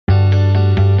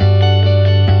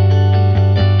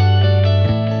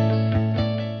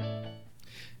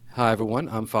Hi, everyone.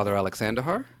 I'm Father Alex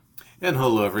Andahar, And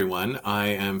hello, everyone. I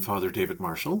am Father David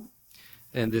Marshall.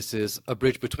 and this is A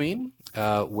Bridge Between,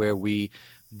 where we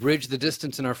bridge the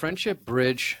distance in our friendship,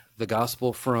 bridge the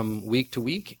gospel from week to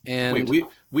week, Wait, and,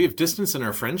 we have distance in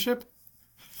our friendship?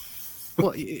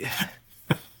 well, the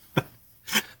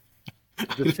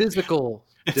physical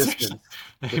It's actually, distance,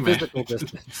 the hey man, physical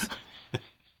distance.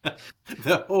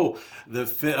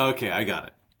 okay, I got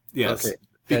it. Okay, Yes, and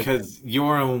because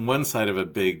you're on one side of a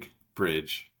big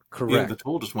bridge. The correct.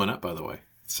 toll just went up, by the way.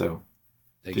 So,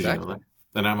 did you know Exactly.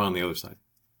 that? And I'm on the other side.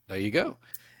 There you go.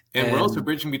 And we're also And,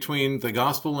 bridging between the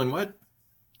gospel and what?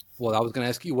 well, I was going to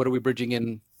ask you, what are we bridging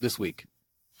in this week?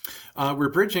 We're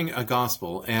bridging a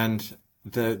gospel, and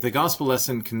the gospel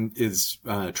lesson is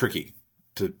tricky,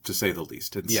 to say the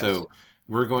least. And Yes. so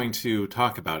we're going to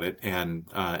talk about it. And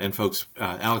folks,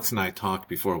 Alex and I talked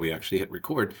before we actually hit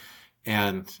record,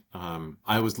 and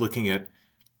I was looking at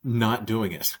not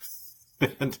doing it.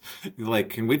 And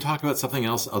like, can we talk about something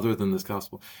else other than this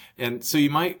gospel? And so you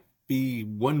might be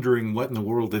wondering what in the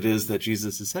world it is that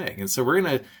Jesus is saying. And so we're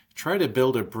going to try to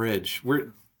build a bridge.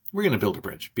 We're going to build a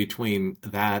bridge between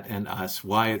that and us,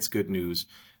 why it's good news.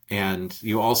 And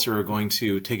you also are going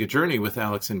to take a journey with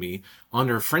Alex and me on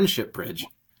our friendship bridge.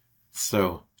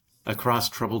 So across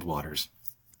troubled waters.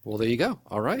 Well, there you go.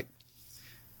 All right.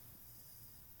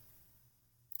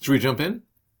 Should we jump in?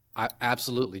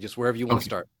 Absolutely. Just wherever you want to Okay.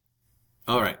 start.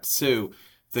 All right. So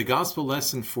the gospel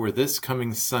lesson for this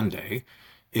coming Sunday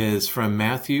is from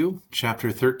Matthew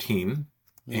chapter 13.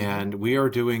 Hmm. And we are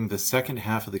doing the second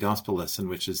half of the gospel lesson,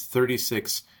 which is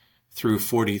 36 through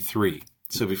 43.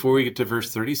 So before we get to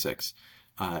verse 36,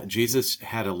 Jesus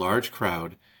had a large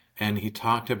crowd, and he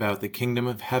talked about the kingdom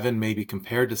of heaven may be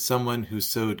compared to someone who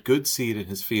sowed good seed in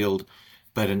his field,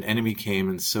 but an enemy came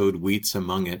and sowed weeds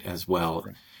among it as well.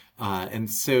 Right.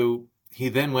 And so he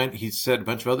said a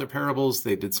bunch of other parables,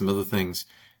 they did some other things.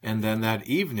 And then that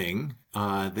evening,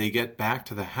 they get back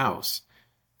to the house.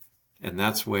 And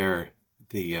that's where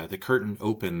the curtain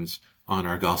opens on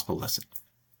our gospel lesson.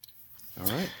 All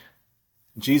right.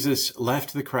 Jesus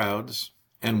left the crowds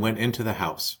and went into the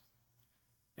house.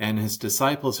 And his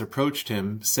disciples approached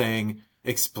him, saying,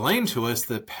 "Explain to us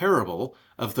the parable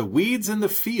of the weeds in the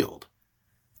field."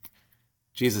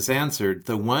 Jesus answered,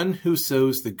 "The one who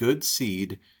sows the good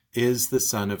seed is the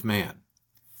Son of Man.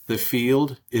 The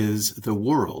field is the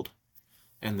world,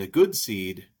 and the good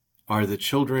seed are the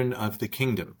children of the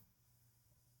kingdom.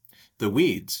 The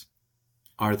weeds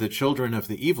are the children of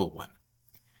the evil one,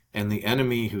 and the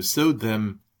enemy who sowed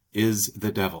them is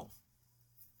the devil.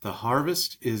 The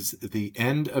harvest is the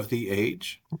end of the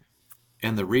age,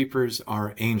 and the reapers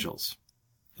are angels.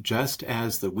 Just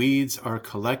as the weeds are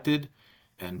collected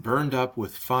and burned up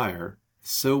with fire,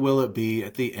 so will it be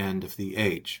at the end of the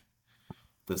age.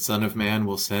 The Son of Man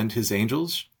will send his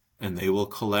angels, and they will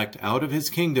collect out of his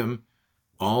kingdom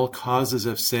all causes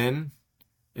of sin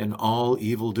and all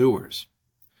evildoers,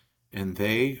 and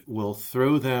they will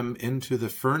throw them into the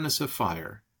furnace of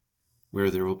fire, where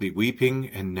there will be weeping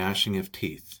and gnashing of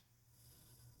teeth.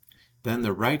 Then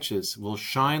the righteous will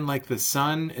shine like the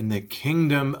sun in the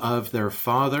kingdom of their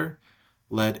Father.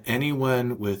 Let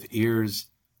anyone with ears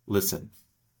listen."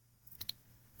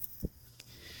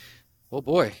 Oh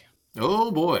boy.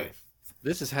 Oh boy.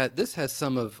 This has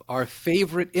some of our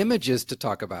favorite images to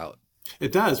talk about.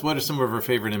 It does. What are some of our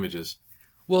favorite images?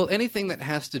 Well, anything that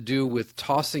has to do with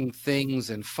tossing things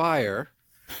in fire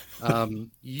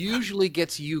usually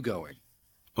gets you going.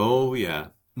 Oh, yeah.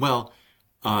 Well,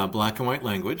 black and white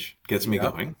language gets me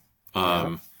Yep. going. Yep.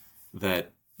 Um,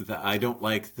 that I don't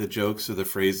like the jokes or the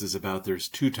phrases about there's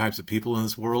two types of people in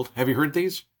this world. Have you heard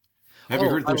these? Have you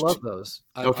Oh, heard I there's love those.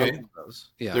 I okay. love those.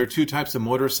 Yeah. There are two types of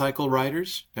motorcycle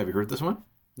riders. Have you heard this one?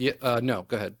 Yeah. No,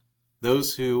 go ahead.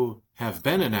 Those who have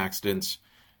been in accidents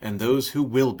and those who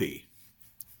will be.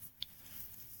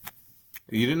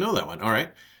 You didn't know that one. All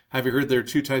right. Have you heard there are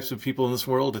two types of people in this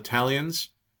world, Italians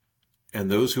and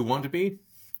those who want to be?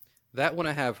 That one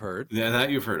I have heard, Yeah, that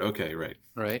you've heard. Okay, right.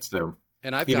 right? So,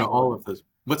 And I've got all one. of those.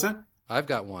 What's that? I've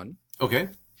got one. Okay.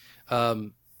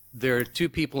 Um, there are two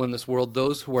people in this world,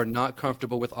 those who are not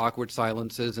comfortable with awkward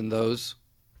silences and those.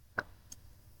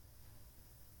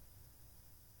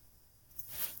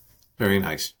 Very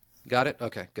nice. Got it?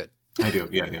 Okay, good. I do.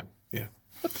 Yeah, yeah, yeah.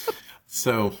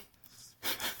 So,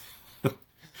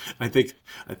 I think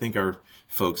our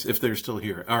folks, if they're still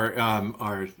here,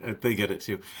 are they get it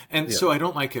too. And Yeah. so I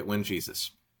don't like it when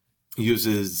Jesus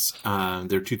uses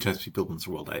there are two types of people in this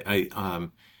world.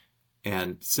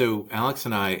 And so Alex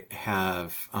and I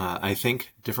have I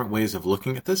think different ways of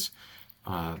looking at this.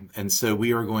 And so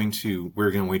we're going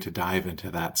to dive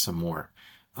into that some more.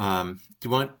 Do you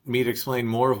want me to explain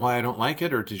more of why I don't like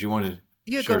it, or did you want to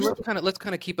Yeah, go. share Let's some?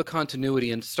 kind of keep a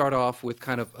continuity and start off with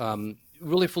kind of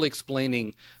really fully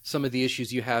explaining some of the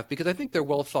issues you have because I think they're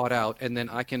well thought out, and then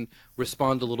I can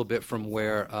respond a little bit from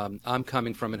where I'm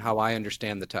coming from and how I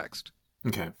understand the text.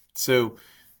 Okay. So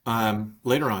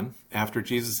later on, after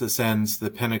Jesus ascends,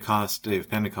 the Pentecost, day of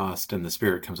Pentecost, and the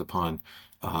Spirit comes upon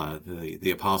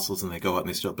the apostles, and they go out and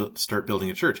they start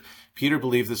building a church. Peter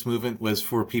believed this movement was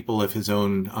for people of his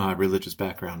own religious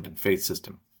background and faith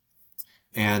system.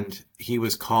 And he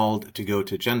was called to go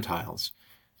to Gentiles.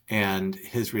 And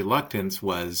his reluctance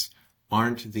was,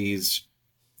 aren't these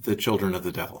the children of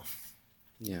the devil?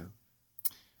 Yeah.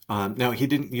 Now, he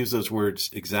didn't use those words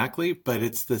exactly, but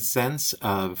it's the sense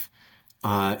of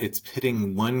it's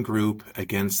pitting one group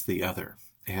against the other.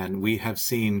 And we have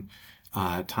seen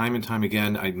time and time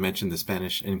again, I mentioned the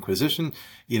Spanish Inquisition,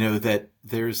 that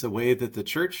there's a way that the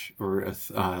church or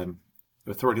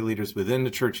authority leaders within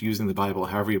the church using the Bible,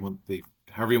 however you want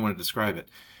to describe it,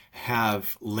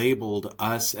 have labeled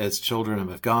us as children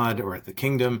of God or the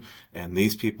kingdom, and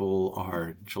these people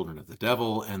are children of the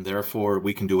devil, and therefore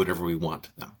we can do whatever we want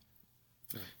to them.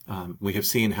 We have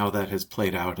seen how that has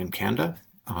played out in Canada,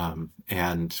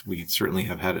 and we certainly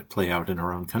have had it play out in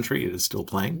our own country. It is still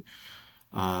playing.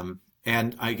 So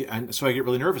I get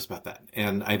really nervous about that.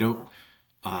 And I don't,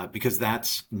 because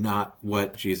that's not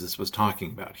what Jesus was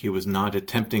talking about. He was not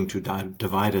attempting to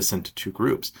divide us into two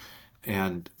groups.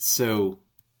 And so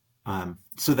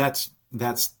that's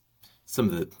some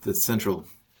of the central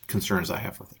concerns I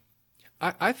have with it.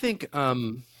 I think,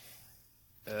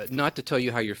 not to tell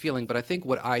you how you're feeling, but I think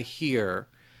what I hear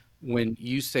when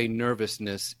you say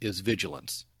nervousness is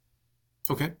vigilance.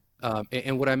 Okay.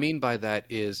 And what I mean by that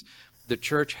is the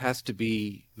church has to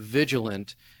be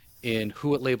vigilant in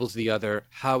who it labels the other,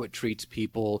 how it treats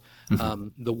people,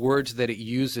 the words that it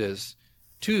uses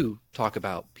to talk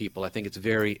about people. I think it's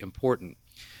very important.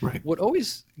 Right. What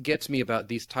always gets me about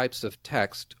these types of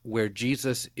text where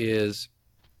Jesus is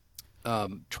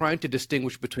trying to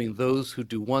distinguish between those who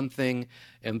do one thing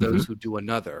and those who do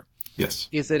another Yes.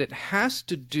 is that it has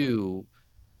to do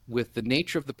with the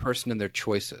nature of the person and their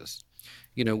choices.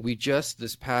 We just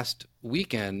this past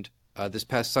weekend, this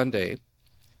past Sunday,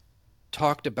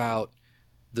 talked about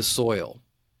the soil.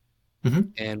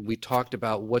 And we talked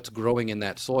about what's growing in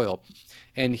that soil.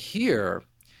 And here,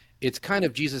 it's kind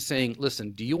of Jesus saying,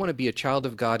 listen, do you want to be a child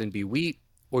of God and be wheat,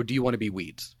 or do you want to be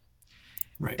weeds?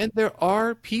 Right. And there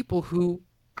are people who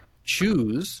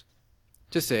choose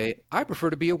to say, I prefer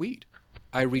to be a weed.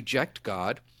 I reject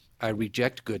God. I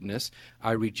reject goodness.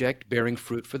 I reject bearing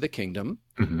fruit for the kingdom.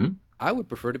 I would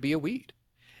prefer to be a weed.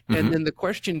 And then the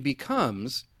question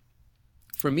becomes,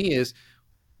 for me, is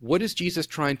what is Jesus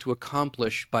trying to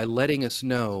accomplish by letting us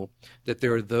know that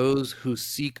there are those who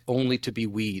seek only to be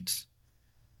weeds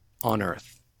on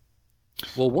earth?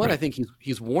 Well, one, Right. I think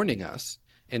he's warning us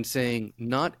and saying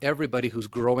not everybody who's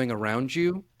growing around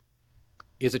you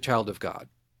is a child of God.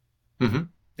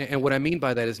 And what I mean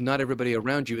by that is not everybody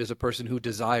around you is a person who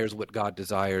desires what God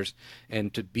desires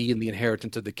and to be in the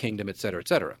inheritance of the kingdom, et cetera, et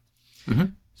cetera.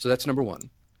 So that's number one.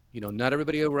 Not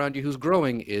everybody around you who's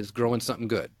growing is growing something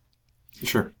good.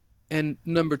 Sure. And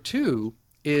number two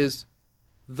is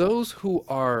those who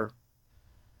are,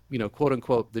 quote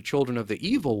unquote, the children of the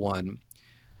evil one,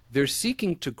 they're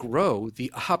seeking to grow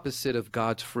the opposite of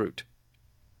God's fruit.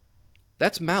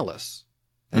 That's malice.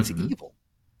 That's evil.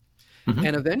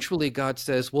 And eventually God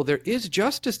says, well, there is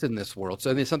justice in this world.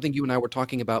 So I mean, something you and I were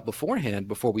talking about beforehand,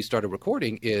 before we started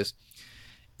recording, is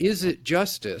it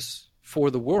justice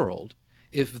for the world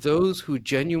if those who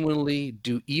genuinely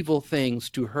do evil things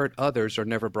to hurt others are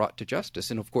never brought to justice?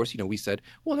 And of course, we said,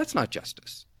 well, that's not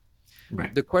justice.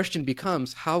 Right. The question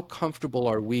becomes, how comfortable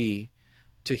are we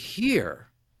to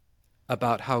hear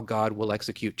about how God will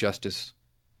execute justice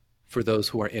for those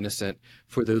who are innocent,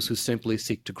 for those who simply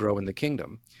seek to grow in the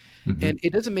kingdom? And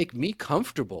it doesn't make me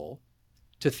comfortable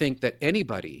to think that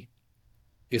anybody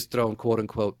is thrown, quote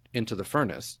unquote, into the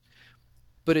furnace.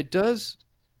 But it does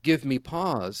give me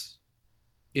pause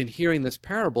in hearing this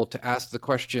parable to ask the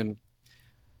question,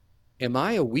 am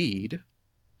I a weed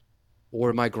or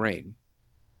am I grain?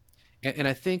 And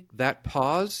I think that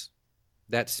pause,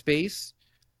 that space,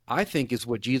 I think is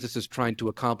what Jesus is trying to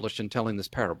accomplish in telling this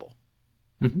parable.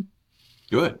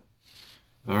 Good.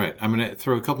 All right. I'm going to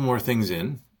throw a couple more things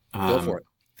in. Go for it.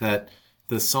 That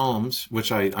the Psalms, which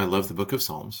I love the book of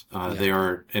Psalms, they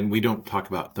are, and we don't talk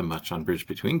about them much on Bridge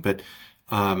Between, but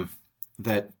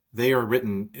that they are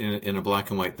written in a black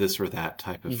and white this or that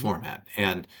type of format.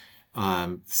 And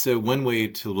so one way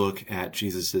to look at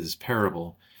Jesus's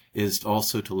parable is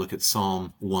also to look at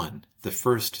Psalm 1, the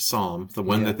first psalm, the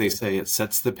one that they say it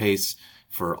sets the pace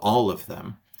for all of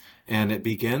them. And it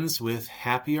begins with,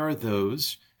 happy are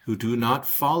those who do not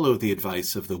follow the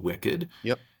advice of the wicked.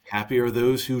 Yep. Happy are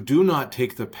those who do not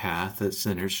take the path that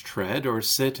sinners tread or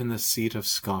sit in the seat of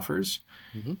scoffers.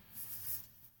 Mm-hmm.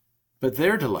 But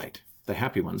their delight, the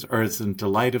happy ones, are in the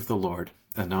delight of the Lord,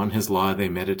 and on his law they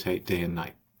meditate day and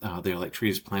night. They are like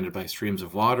trees planted by streams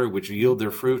of water, which yield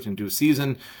their fruit in due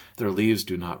season. Their leaves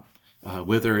do not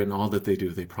wither, in all that they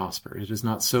do they prosper. It is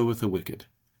not so with the wicked.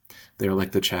 They are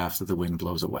like the chaff that the wind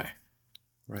blows away.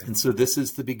 Right. And so this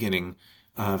is the beginning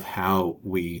of how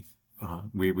we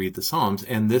read the Psalms,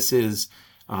 and this is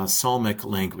psalmic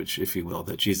language, if you will,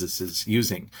 that Jesus is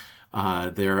using.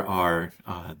 There's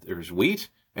wheat,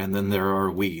 and then there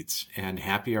are weeds, and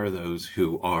happy are those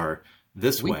who are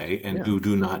this way and who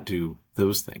do not do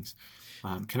those things.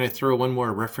 Can I throw one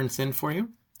more reference in for you?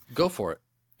 Go for it.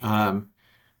 I'm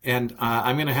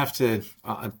going to have to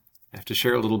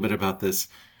share a little bit about this.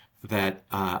 That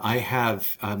I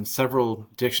have several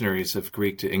dictionaries of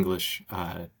Greek to English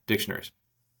dictionaries,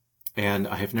 and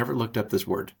I have never looked up this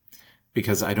word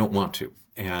because I don't want to.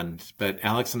 But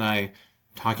Alex and I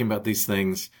talking about these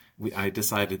things, I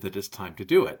decided that it's time to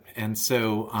do it, and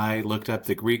so I looked up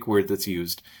the Greek word that's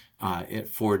used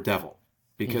for devil,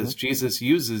 because Jesus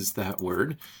uses that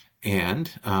word,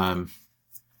 and let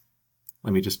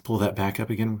me just pull that back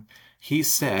up again. He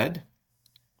said,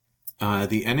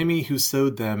 the enemy who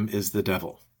sowed them is the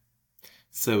devil.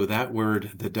 So that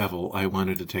word, the devil, I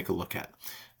wanted to take a look at.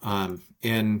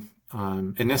 In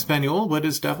Espanol, what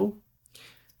is devil?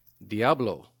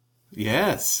 Diablo.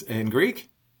 Yes. In Greek,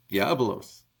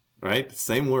 diabolos, right?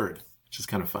 Same word, which is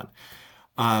kind of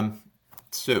fun.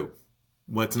 So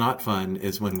what's not fun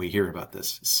is when we hear about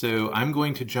this. So I'm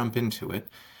going to jump into it,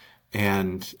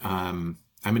 and I'm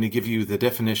going to give you the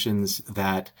definitions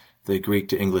that the Greek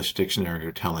to English dictionary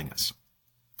are telling us.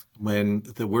 When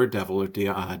the word devil or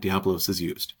diabolos is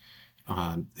used,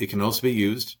 it can also be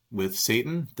used with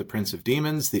Satan, the prince of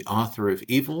demons, the author of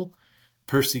evil,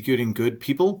 persecuting good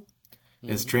people,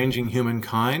 estranging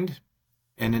humankind,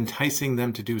 and enticing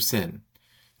them to do sin,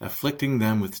 afflicting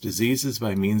them with diseases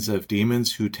by means of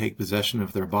demons who take possession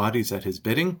of their bodies at his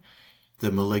bidding,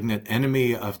 the malignant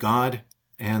enemy of God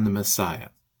and the Messiah.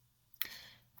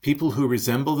 People who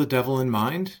resemble the devil in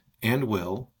mind and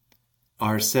will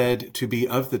are said to be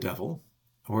of the devil,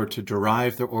 or to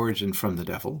derive their origin from the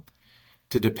devil,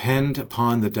 to depend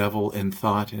upon the devil in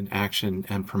thought and action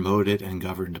and promoted and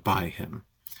governed by him.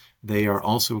 They are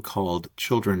also called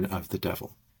children of the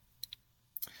devil.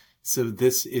 So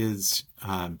this is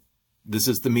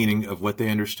the meaning of what they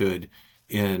understood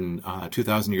in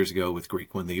 2,000 years ago with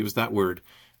Greek. When they used that word,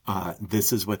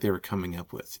 this is what they were coming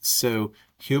up with. So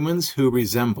humans who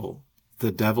resemble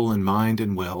the devil in mind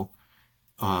and will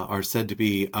are said to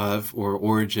be of, or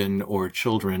origin, or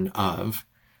children of,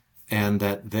 and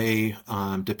that they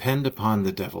depend upon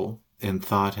the devil in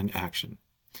thought and action,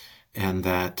 and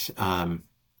that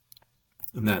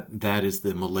that is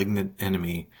the malignant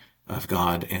enemy of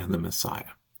God and the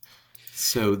Messiah.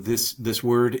 So this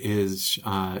word is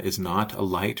not a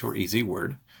light or easy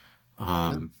word,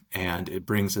 and it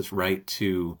brings us right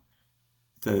to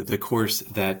the course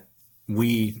that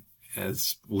we,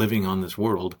 as living on this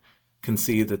world, can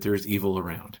see that there's evil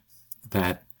around.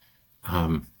 That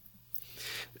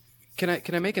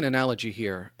Can I make an analogy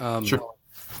here? Sure.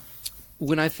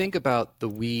 When I think about the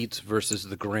weeds versus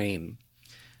the grain,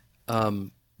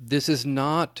 this is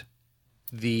not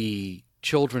the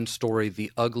children's story,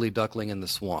 The Ugly Duckling and the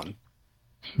Swan.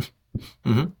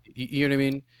 Mm-hmm. You know what I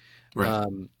mean?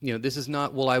 Right. This is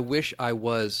not, well, I wish I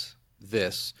was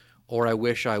this, or I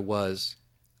wish I was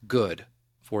good,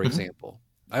 for example.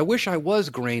 I wish I was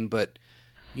grain, but,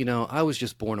 I was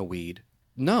just born a weed.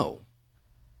 No.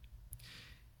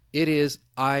 It is,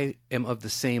 I am of the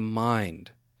same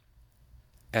mind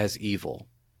as evil,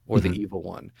 or the evil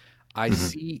one. I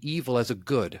see evil as a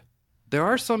good. There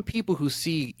are some people who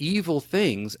see evil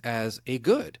things as a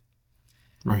good.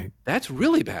 Right. That's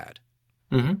really bad.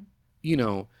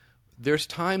 Mm-hmm. There's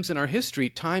times in our history,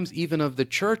 times even of the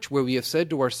church, where we have said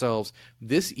to ourselves,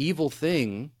 this evil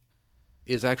thing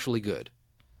is actually good.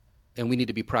 And we need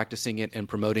to be practicing it and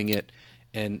promoting it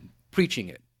and preaching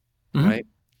it, right?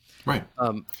 Right.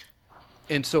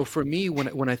 And so for me,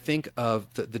 when I think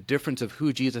of the difference of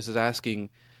who Jesus is asking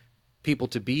people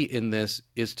to be in this,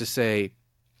 is to say,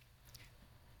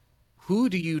 who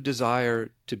do you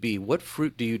desire to be? What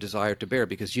fruit do you desire to bear?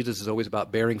 Because Jesus is always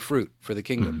about bearing fruit for the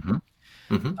kingdom.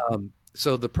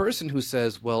 So the person who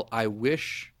says, well, I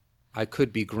wish I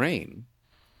could be grain,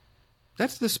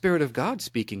 that's the Spirit of God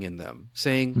speaking in them,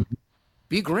 saying,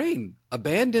 be grain,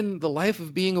 abandon the life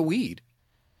of being a weed.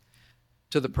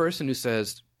 To the person who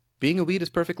says, being a weed is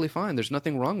perfectly fine. There's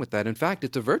nothing wrong with that. In fact,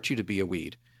 it's a virtue to be a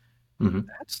weed. Mm-hmm.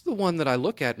 That's the one that I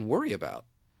look at and worry about,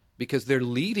 because they're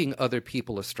leading other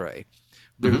people astray.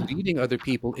 They're leading other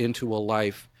people into a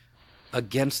life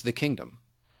against the kingdom.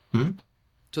 Mm-hmm.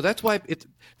 So that's why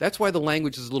the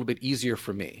language is a little bit easier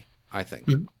for me, I think.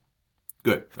 Mm-hmm.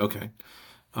 Good. Okay.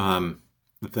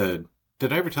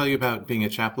 Did I ever tell you about being a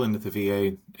chaplain at the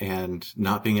VA and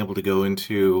not being able to go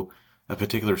into a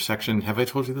particular section? Have I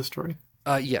told you this story?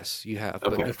 Yes, you have.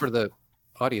 Okay. But for the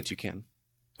audience, you can.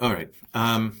 All right.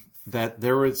 That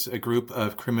there was a group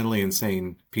of criminally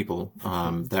insane people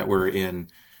that were in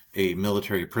a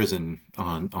military prison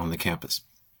on the campus,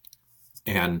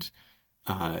 and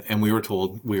we were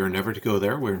told we were never to go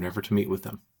there. We were never to meet with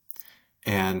them,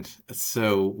 and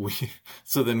so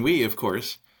then we, of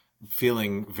course,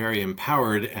 feeling very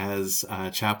empowered as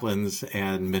chaplains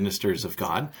and ministers of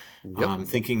God,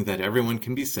 thinking that everyone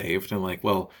can be saved, and like,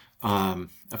 well.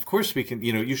 Of course we can,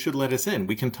 you should let us in.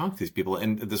 We can talk to these people.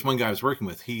 And this one guy I was working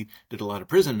with, he did a lot of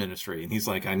prison ministry, and he's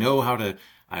like, I know how to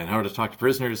talk to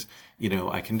prisoners.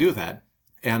 I can do that.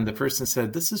 And the person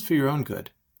said, this is for your own good,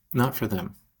 not for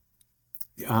them.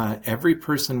 Every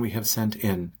person we have sent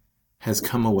in has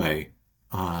come away,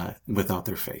 without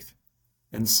their faith.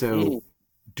 And so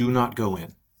do not go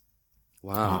in.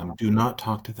 Wow. Do not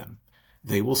talk to them.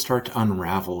 They will start to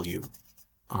unravel you.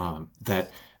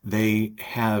 That they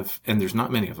have, and there's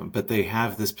not many of them, but they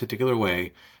have this particular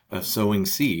way of sowing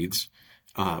seeds,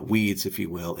 weeds, if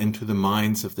you will, into the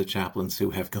minds of the chaplains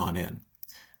who have gone in.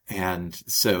 And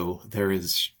so there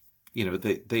is,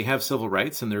 they have civil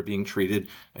rights, and they're being treated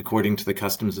according to the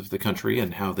customs of the country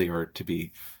and how they are to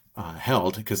be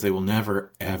held, because they will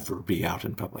never, ever be out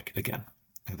in public again.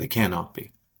 They cannot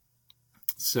be.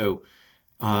 So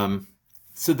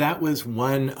that was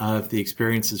one of the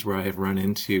experiences where I have run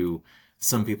into,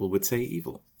 some people would say,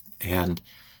 evil. And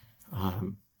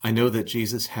I know that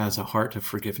Jesus has a heart of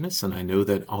forgiveness, and I know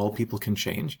that all people can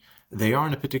change. They are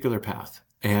on a particular path.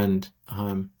 And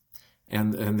the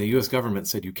U.S. government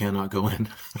said you cannot go in.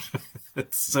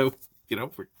 So,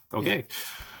 okay.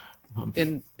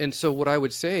 And so what I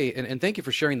would say, and thank you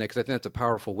for sharing that, because I think that's a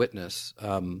powerful witness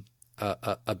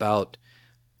about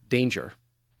danger.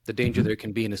 The danger there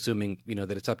can be in assuming,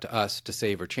 that it's up to us to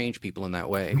save or change people in that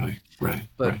way. Right.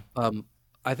 But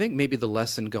I think maybe the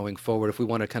lesson going forward, if we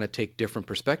want to kind of take different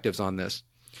perspectives on this,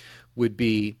 would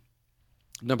be,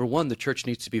 number one, the church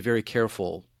needs to be very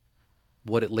careful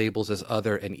what it labels as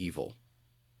other and evil.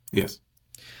 Yes.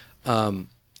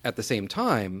 At the same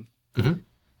time,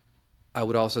 I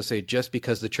would also say just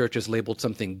because the church has labeled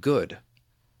something good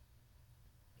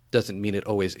doesn't mean it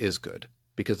always is good,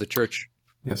 because the church,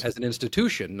 as an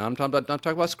institution, I'm not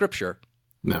talking about scripture.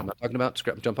 No. I'm not talking about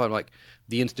scripture. I'm talking about like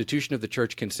the institution of the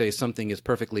church can say something is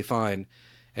perfectly fine,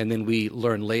 and then we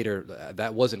learn later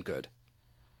that wasn't good.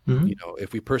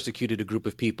 If we persecuted a group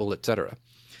of people, etc.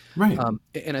 Right.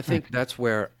 And I think that's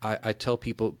where I tell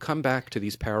people, come back to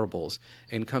these parables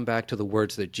and come back to the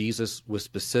words that Jesus was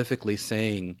specifically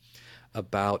saying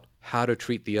about how to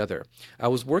treat the other. I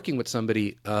was working with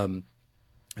somebody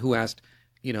who asked,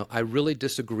 I really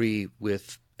disagree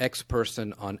with X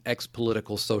person on X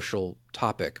political social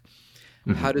topic.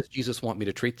 How does Jesus want me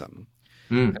to treat them?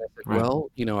 And I said,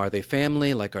 well, are they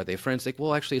family? Like, are they friends? Like,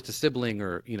 well, actually, it's a sibling,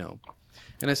 or,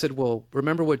 And I said, well,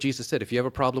 remember what Jesus said. If you have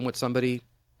a problem with somebody,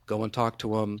 go and talk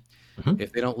to them.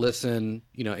 If they don't listen,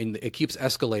 and it keeps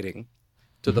escalating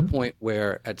to the point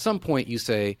where at some point you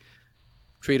say,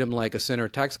 treat them like a sinner,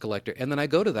 tax collector. And then I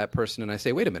go to that person and I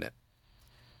say, wait a minute.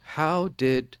 How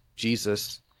did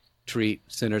Jesus treat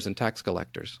sinners and tax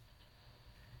collectors?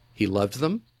 He loved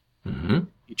them.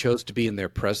 He chose to be in their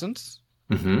presence.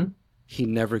 He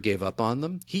never gave up on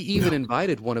them. He even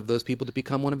invited one of those people to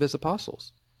become one of his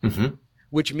apostles,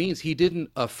 which means he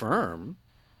didn't affirm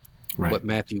what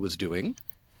Matthew was doing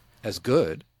as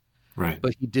good,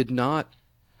 but he did not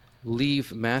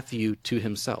leave Matthew to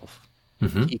himself.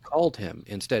 He called him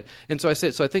instead. And so I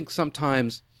think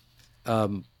sometimes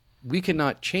we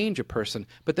cannot change a person,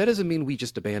 but that doesn't mean we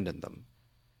just abandon them.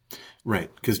 Right,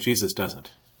 because Jesus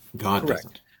doesn't. God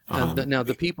Correct. doesn't. Now,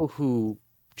 the people who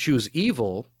choose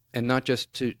evil, and not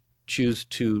just to choose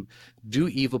to do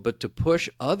evil, but to push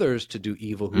others to do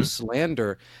evil, who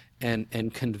slander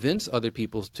and convince other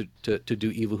people to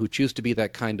do evil, who choose to be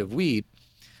that kind of weed,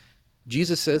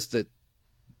 Jesus says that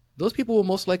those people will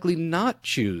most likely not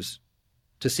choose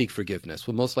to seek forgiveness,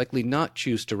 will most likely not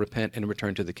choose to repent and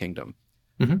return to the kingdom.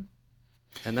 And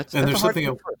that's there's a hard something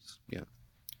thing for us. Yeah.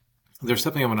 there's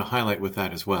something I want to highlight with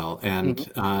that as well, and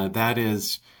that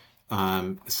is,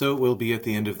 so it will be at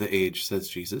the end of the age, says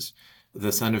Jesus.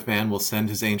 The Son of Man will send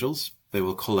his angels. They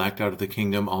will collect out of the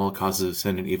kingdom all causes of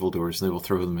sin and evildoers, and they will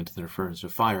throw them into their furnace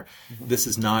of fire. This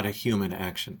is not a human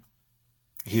action.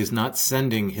 He is not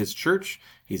sending his church.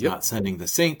 He's not sending the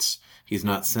saints. He's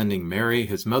not sending Mary,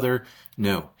 his mother.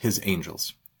 No, his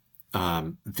angels.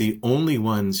 The only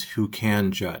ones who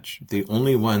can judge, the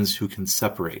only ones who can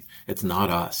separate. It's not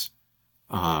us.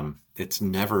 It's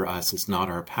never us. It's not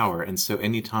our power. And so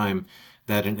anytime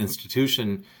that an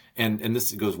institution, and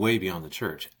this goes way beyond the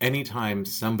church, anytime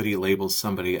somebody labels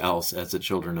somebody else as the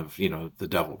children of, the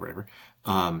devil, whatever,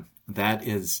 that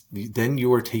is, then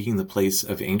you are taking the place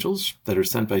of angels that are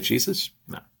sent by Jesus.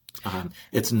 No,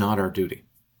 it's not our duty.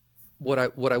 What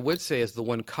I would say is the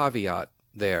one caveat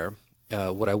there.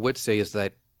 What I would say is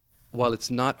that while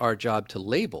it's not our job to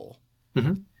label,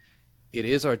 it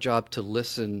is our job to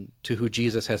listen to who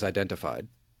Jesus has identified.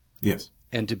 Yes.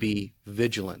 And to be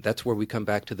vigilant. That's where we come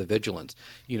back to the vigilance.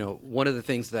 One of the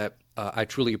things that I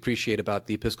truly appreciate about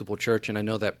the Episcopal Church, and I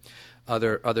know that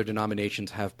other denominations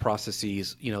have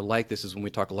processes, like this, is when we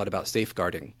talk a lot about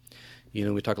safeguarding.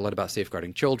 We talk a lot about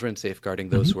safeguarding children, safeguarding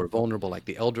those who are vulnerable, like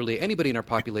the elderly, anybody in our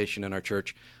population in our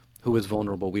church who is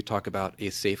vulnerable. We talk about a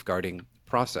safeguarding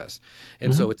process.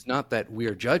 And so it's not that we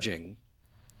are judging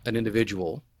an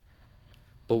individual,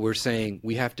 but we're saying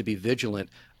we have to be vigilant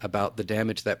about the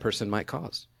damage that person might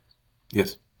cause.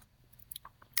 Yes,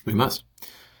 we must.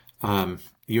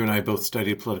 You and I both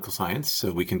studied political science,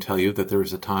 so we can tell you that there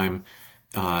was a time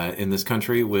in this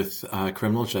country with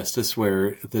criminal justice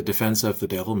where the defense of the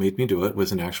devil made me do it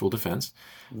was an actual defense.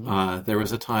 There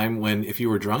was a time when if you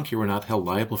were drunk, you were not held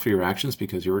liable for your actions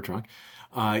because you were drunk.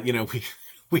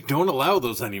 We don't allow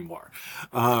those anymore.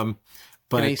 But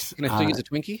can I still use a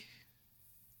Twinkie?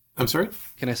 I'm sorry?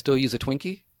 Can I still use a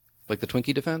Twinkie? Like the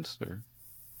Twinkie defense? Or?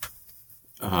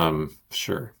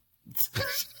 Sure.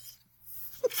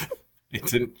 I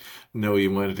didn't know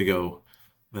you wanted to go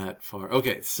that far.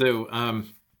 Okay, so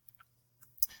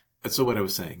what I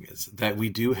was saying is that we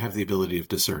do have the ability of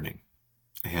discerning,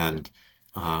 and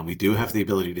we do have the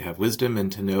ability to have wisdom and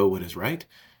to know what is right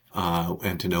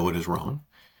and to know what is wrong,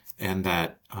 and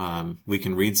that we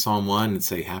can read Psalm 1 and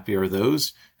say, happy are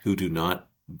those who do not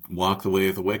walk the way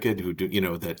of the wicked, who do,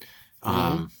 that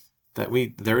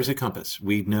there is a compass.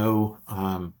 We know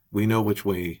which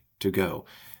way to go.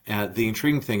 The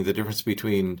intriguing thing, the difference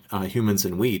between humans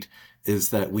and wheat, is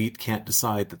that wheat can't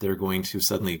decide that they're going to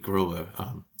suddenly grow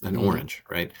an orange,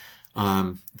 right?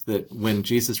 That when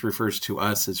Jesus refers to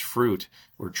us as fruit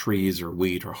or trees or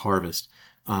wheat or harvest,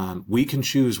 we can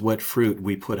choose what fruit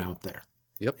we put out there.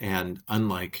 Yep. And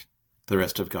unlike the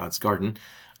rest of God's garden,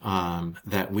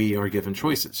 that we are given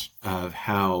choices of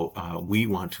how we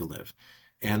want to live.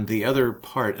 And the other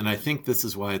part, and I think this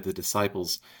is why the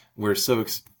disciples were so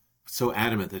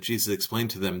adamant that Jesus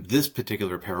explained to them this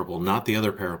particular parable, not the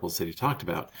other parables that he talked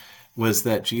about, was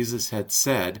that Jesus had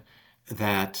said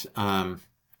that in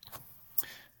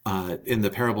the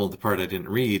parable, the part I didn't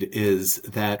read, is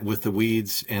that with the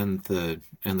weeds and the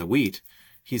wheat,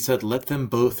 he said, let them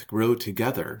both grow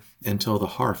together until the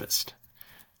harvest.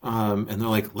 And they're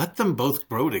like, let them both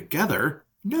grow together?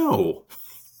 No,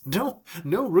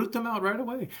 root them out right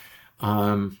away.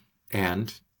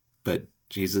 But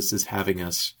Jesus is having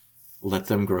us let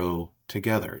them grow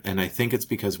together. And I think it's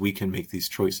because we can make these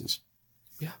choices.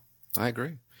 Yeah, I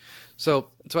agree. So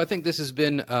I think this has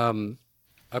been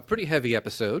a pretty heavy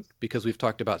episode because we've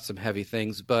talked about some heavy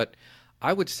things, but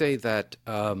I would say that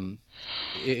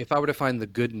if I were to find the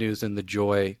good news and the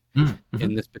joy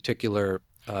in this particular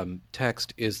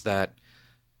text is that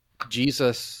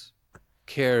Jesus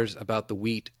cares about the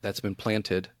wheat that's been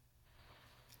planted,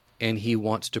 and he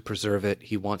wants to preserve it.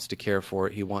 He wants to care for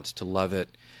it. He wants to love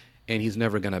it, and he's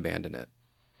never going to abandon it.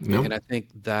 Nope. And I think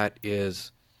that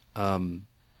is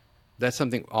that's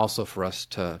something also for us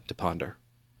to ponder.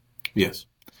 Yes.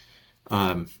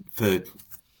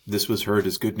 This was heard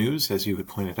as good news, as you had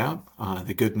pointed out.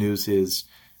 The good news is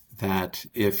that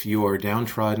if you are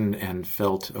downtrodden and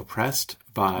felt oppressed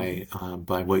by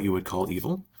what you would call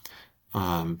evil,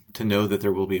 to know that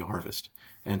there will be a harvest,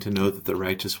 and to know that the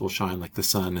righteous will shine like the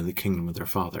sun in the kingdom of their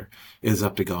Father. It is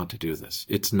up to God to do this.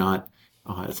 It's not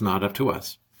up to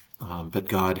us, but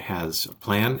God has a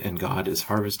plan, and God is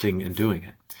harvesting and doing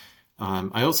it.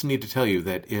 I also need to tell you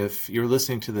that if you're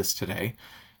listening to this today,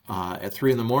 at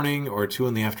 3 a.m. or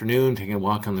 2 p.m, taking a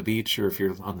walk on the beach, or if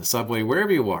you're on the subway,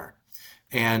 wherever you are,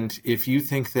 and if you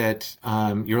think that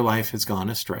your life has gone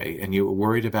astray and you're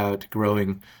worried about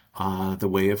growing the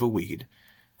way of a weed,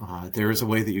 there is a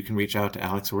way that you can reach out to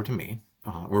Alex or to me,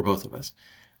 or both of us.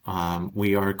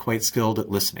 we are quite skilled at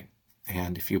listening.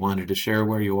 And if you wanted to share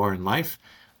where you are in life,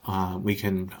 we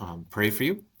can pray for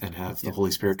you and have the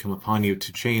Holy Spirit come upon you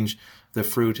to change the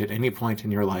fruit at any point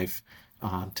in your life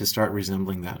to start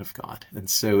resembling that of God. And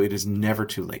so it is never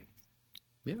too late.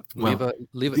 Yeah. Well,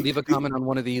 Leave a comment on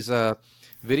one of these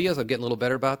videos. I'm getting a little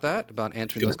better about that, about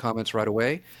answering those comments right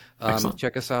away.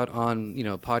 Check us out on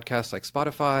podcasts like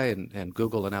Spotify and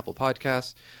Google and Apple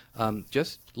Podcasts.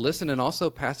 Just listen and also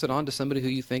pass it on to somebody who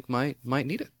you think might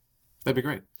need it. That'd be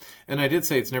great. And I did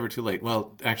say it's never too late.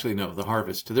 Well, actually, no, the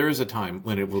harvest. There is a time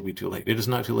when it will be too late. It is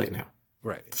not too late now.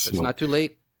 Right. It's not too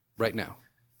late right now.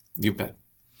 You bet.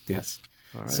 Yes.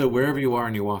 All right. So wherever you are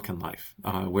in your walk in life,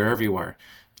 wherever you are,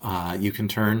 you can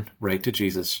turn right to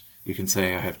Jesus. You can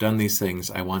say, I have done these things.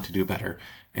 I want to do better.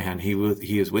 And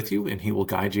he is with you, and he will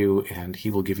guide you, and he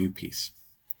will give you peace.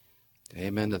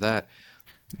 Amen to that.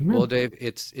 Amen. Well, Dave,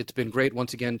 it's been great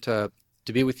once again to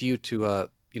be with you to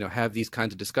have these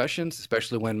kinds of discussions,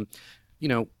 especially when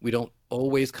we don't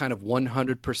always kind of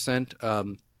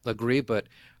 100% agree, but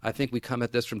I think we come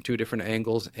at this from two different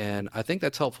angles, and I think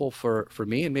that's helpful for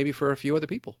me and maybe for a few other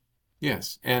people.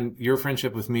 Yes, and your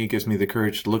friendship with me gives me the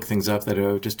courage to look things up that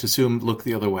I just assume look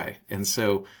the other way. And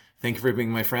so thank you for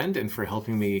being my friend and for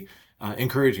helping me,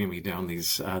 encouraging me down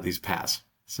these paths.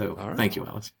 So Thank you,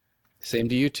 Alice. Same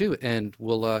to you too, and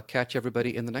we'll catch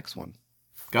everybody in the next one.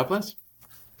 God bless.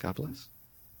 God bless.